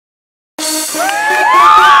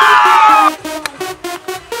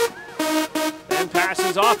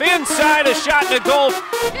the shot and the goal.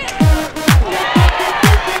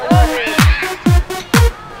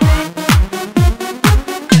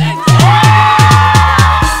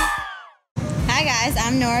 Hi guys,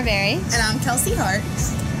 I'm Nora. And I'm Kelsey Hart.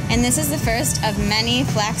 And this is the first of many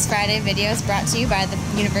FLax Friday videos brought to you by the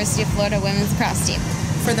University of Florida Women's Lacrosse Team.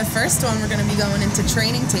 For the first one, we're going to be going into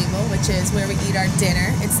training table, which is where we eat our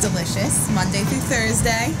dinner. It's delicious, Monday through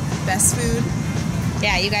Thursday, best food.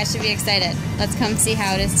 Yeah, you guys should be excited. Let's come see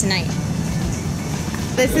how it is tonight.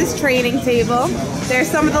 This is training table.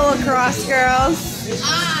 There's some of the lacrosse girls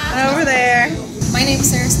over there. My name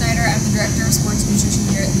is Sarah Snyder. I'm the Director of Sports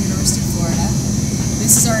Nutrition here at the University of Florida.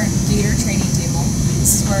 This is our Gator training table.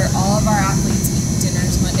 This is where all of our athletes eat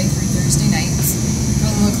dinners Monday through Thursday nights.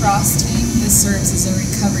 For the lacrosse team, this serves as a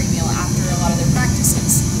recovery meal after a lot of their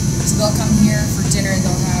practices. So they'll come here for dinner,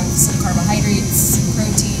 they'll have some carbohydrates, some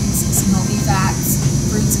proteins, some healthy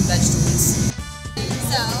fats, fruits and vegetables.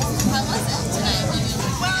 So, how was it tonight?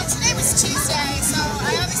 Well, today was Tuesday, so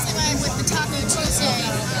I obviously went with the Taco Tuesday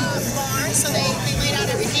bar, so they laid out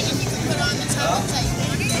everything and you can put on the tacos that you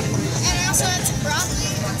wanted. And I also had some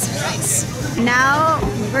broccoli and some rice. Now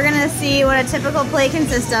we're gonna see what a typical play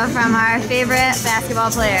consists of from our favorite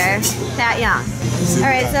basketball player, Pat Young. All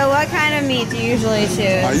right, so what kind of meat do you usually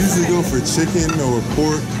choose? I usually go for chicken or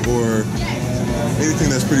pork or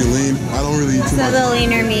anything that's pretty lean. I don't really eat too much. So the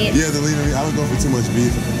leaner meat. Yeah, the leaner meat. I don't go for too much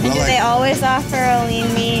beef. And do they always offer a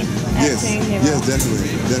lean meat at training table? Yes,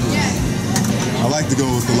 definitely. I like to go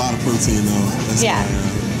with a lot of protein though. That's yeah.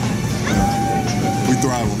 We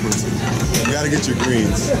thrive on protein. You gotta get your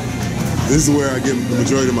greens. This is where I get the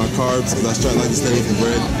majority of my carbs because I like to stay with the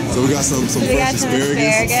bread. So we got some fresh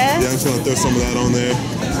asparagus. Yeah, I'm trying to throw some of that on there.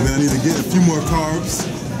 And then I need to get a few more carbs.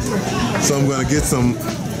 So I'm gonna get some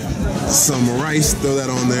rice, throw that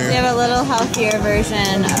on there. We have a little healthier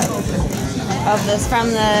version of this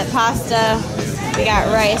from the pasta. We got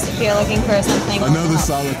rice if you're looking for something. Another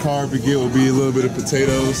solid carb to get would be a little bit of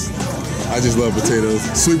potatoes. I just love potatoes,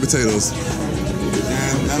 sweet potatoes.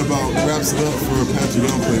 And that about wraps it up for Patrick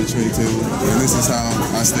Young play the training table. And this is how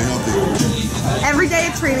I stay healthy. Every day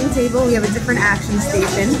at training table, we have a different action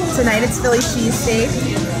station. Tonight it's Philly cheesesteak.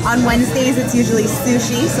 On Wednesdays, it's usually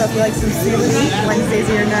sushi. So if you like some sushi, Wednesdays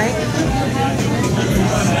are your night.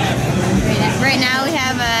 Right now we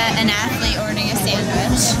have an athlete ordering a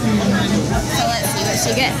sandwich. So let's see what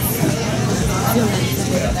she gets.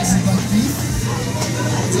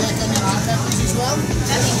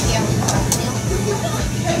 Thank you.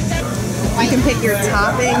 You can pick your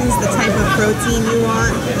toppings, the type of protein you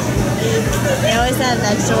want. They always have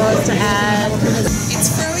vegetables to add. It's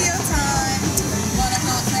froyo time, one of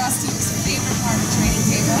the lacrosse team's favorite part of training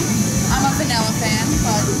table. I'm a vanilla fan,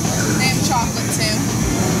 but they have chocolate too.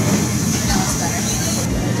 Vanilla's better.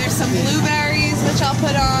 There's some blueberries, which I'll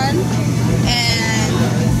put on. And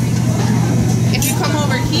if you come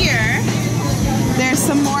over here, there's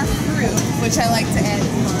some more fruit, which I like to add.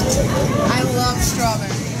 I love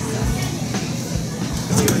strawberries.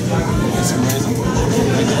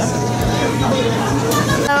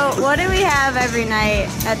 So what do we have every night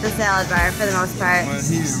at the salad bar for the most part? Well,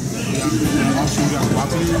 here, we got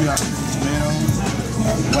broccoli, we got tomatoes.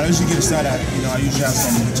 When I usually get a salad, I usually have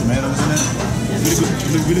some tomatoes in it.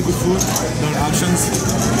 Really good food, good options,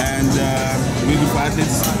 and really good for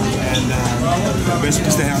athletes, and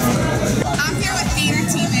basically stay healthy. I'm here with Gator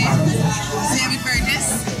teammate, Sammy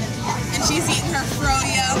Burgess, and she's eating her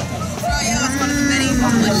froyo. Froyo is one of the many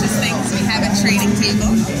delicious things we have at training table.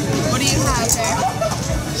 What do you have there?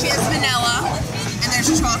 She has vanilla, and there's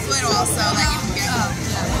chocolate also that you can get.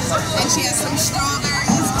 And she has some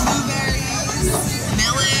strawberries, blueberries,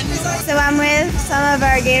 melon. So I'm with some of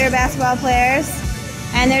our Gator basketball players,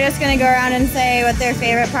 and they're just going to go around and say what their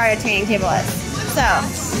favorite part of training table is. So.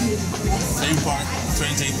 Favorite part of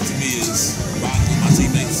training table to me is bonding with my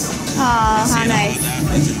teammates. Oh, how nice.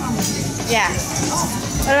 Yeah.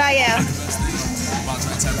 What about you? About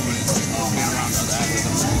trying to tell me being around other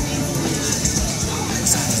athletes.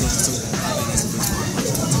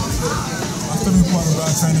 My favorite part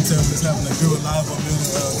about training table is having a good reliable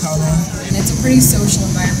count on. And it's a pretty social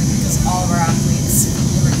environment because all of our athletes from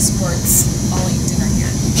different sports all eat dinner